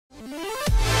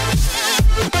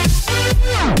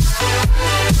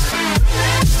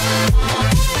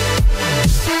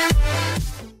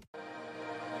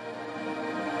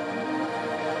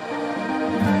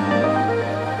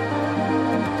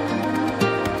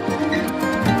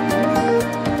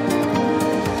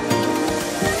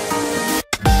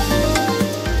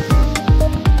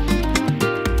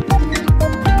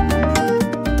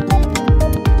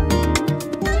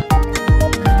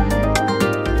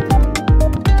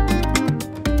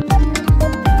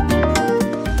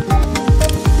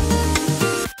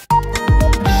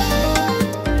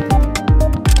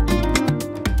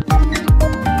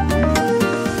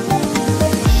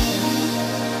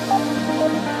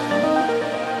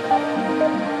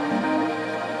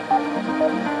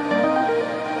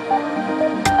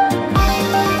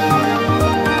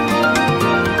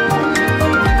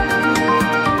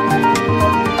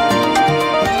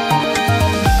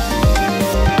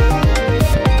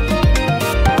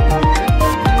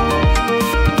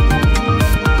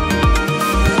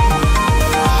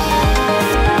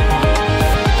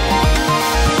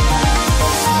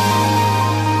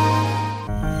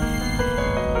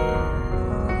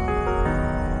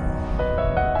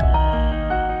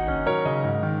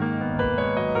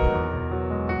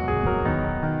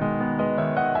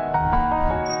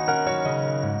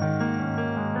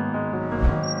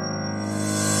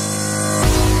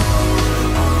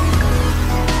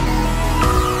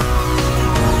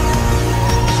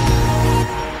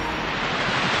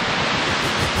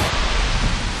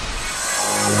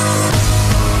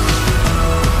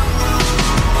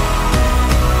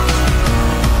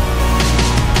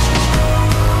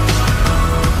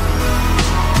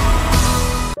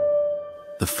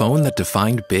phone that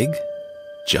defined big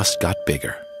just got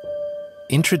bigger.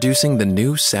 Introducing the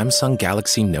new Samsung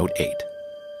Galaxy Note 8.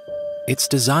 Its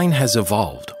design has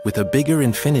evolved with a bigger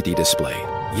infinity display,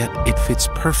 yet it fits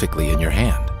perfectly in your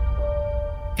hand.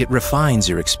 It refines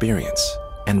your experience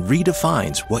and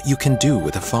redefines what you can do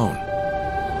with a phone.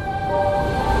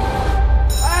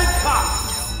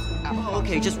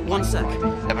 Okay, just 1 sec.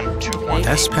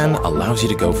 S Pen allows you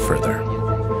to go further.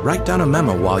 Write down a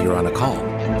memo while you're on a call,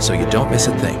 so you don't miss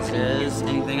a thing. Is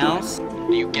anything else?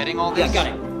 Are you getting all this? Yeah, got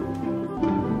it.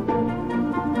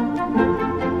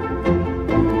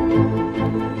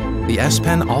 The S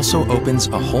Pen also opens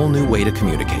a whole new way to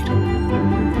communicate.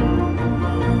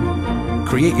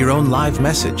 Create your own live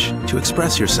message to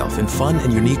express yourself in fun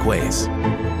and unique ways.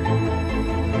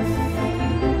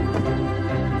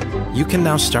 You can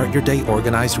now start your day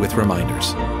organized with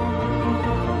reminders.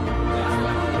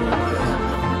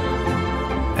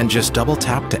 And just double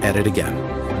tap to edit again.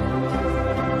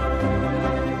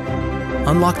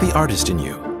 Unlock the artist in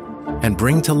you and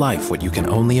bring to life what you can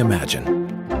only imagine.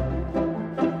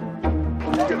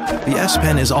 The S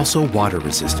Pen is also water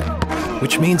resistant,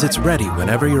 which means it's ready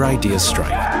whenever your ideas strike.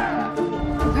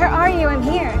 Where are you? I'm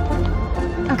here.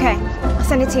 Okay, I'll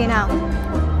send it to you now.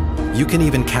 You can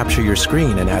even capture your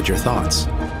screen and add your thoughts,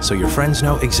 so your friends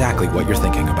know exactly what you're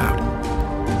thinking about.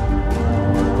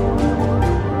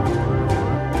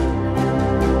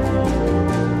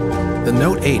 The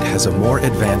Note 8 has a more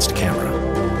advanced camera.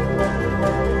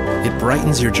 It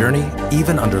brightens your journey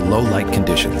even under low light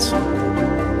conditions.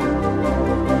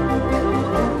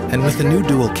 And with the new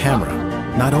dual camera,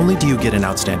 not only do you get an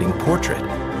outstanding portrait,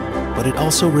 but it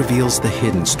also reveals the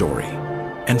hidden story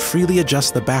and freely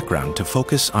adjusts the background to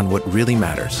focus on what really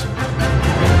matters.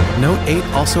 Note 8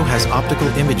 also has optical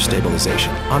image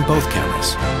stabilization on both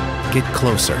cameras. Get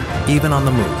closer, even on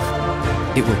the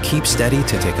move. It will keep steady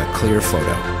to take a clear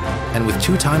photo. And with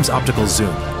 2x optical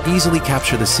zoom, easily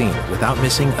capture the scene without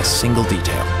missing a single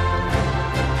detail.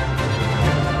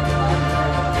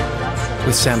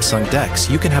 With Samsung DeX,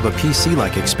 you can have a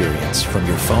PC-like experience from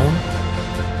your phone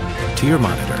to your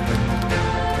monitor.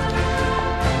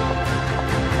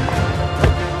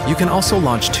 You can also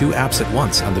launch 2 apps at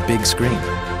once on the big screen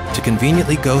to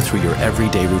conveniently go through your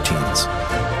everyday routines.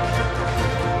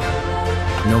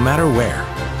 No matter where,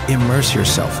 immerse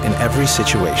yourself in every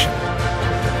situation.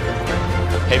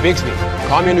 Hey Bixby,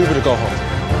 call me an Uber to go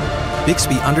home.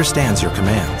 Bixby understands your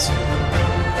commands.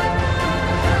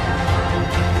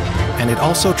 And it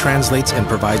also translates and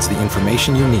provides the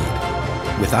information you need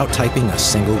without typing a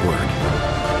single word.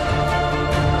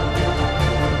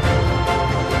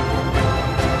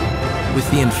 With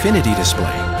the Infinity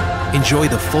display, enjoy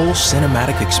the full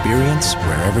cinematic experience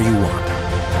wherever you want.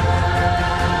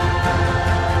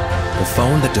 The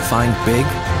phone that defined big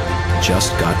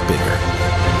just got bigger.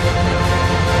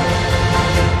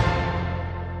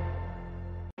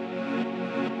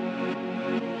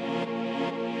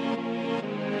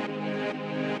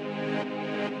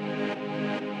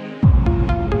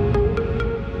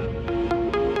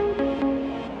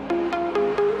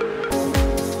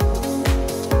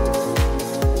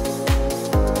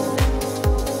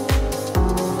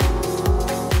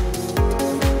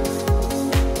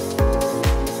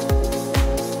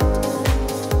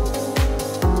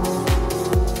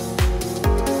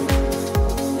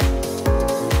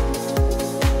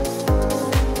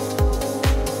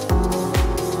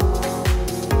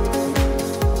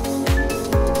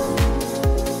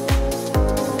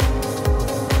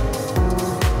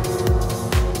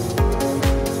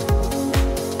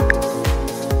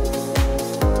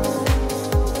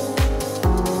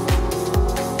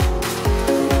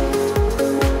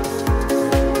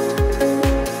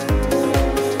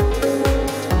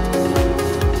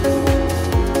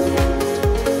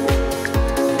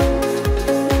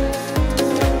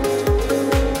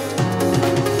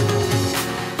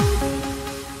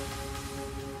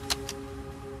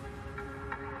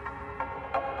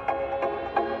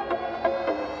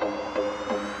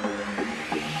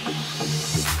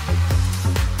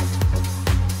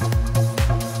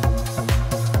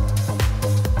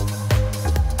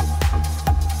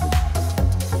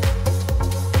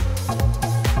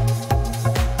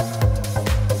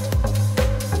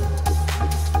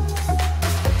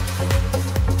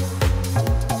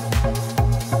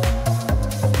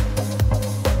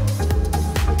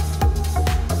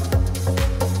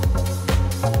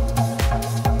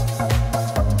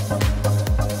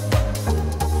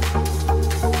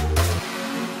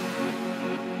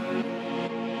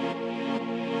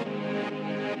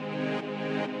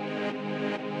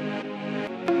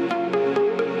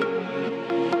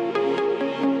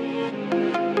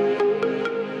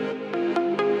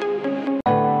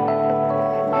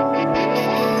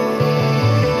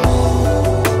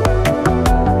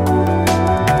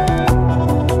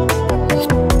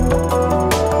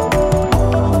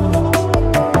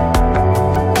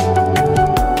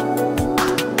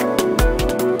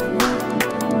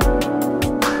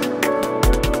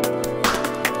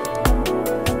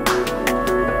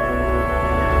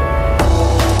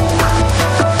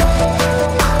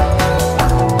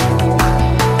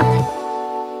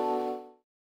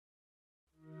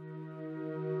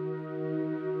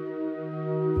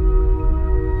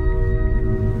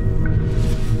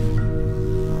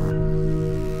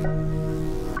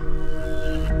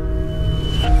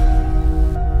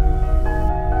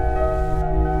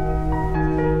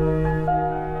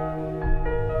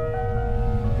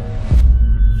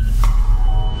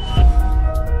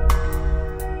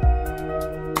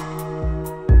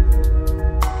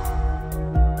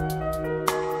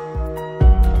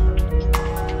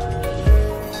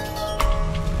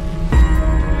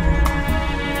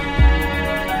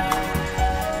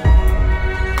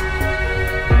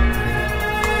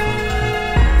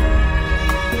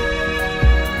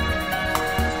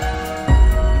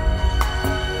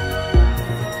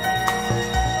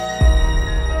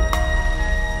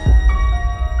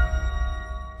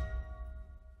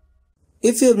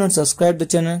 If you have not subscribed the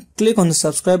channel, click on the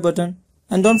subscribe button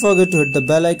and don't forget to hit the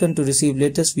bell icon to receive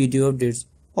latest video updates.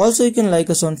 Also, you can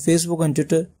like us on Facebook and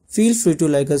Twitter. Feel free to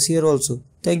like us here also.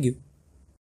 Thank you.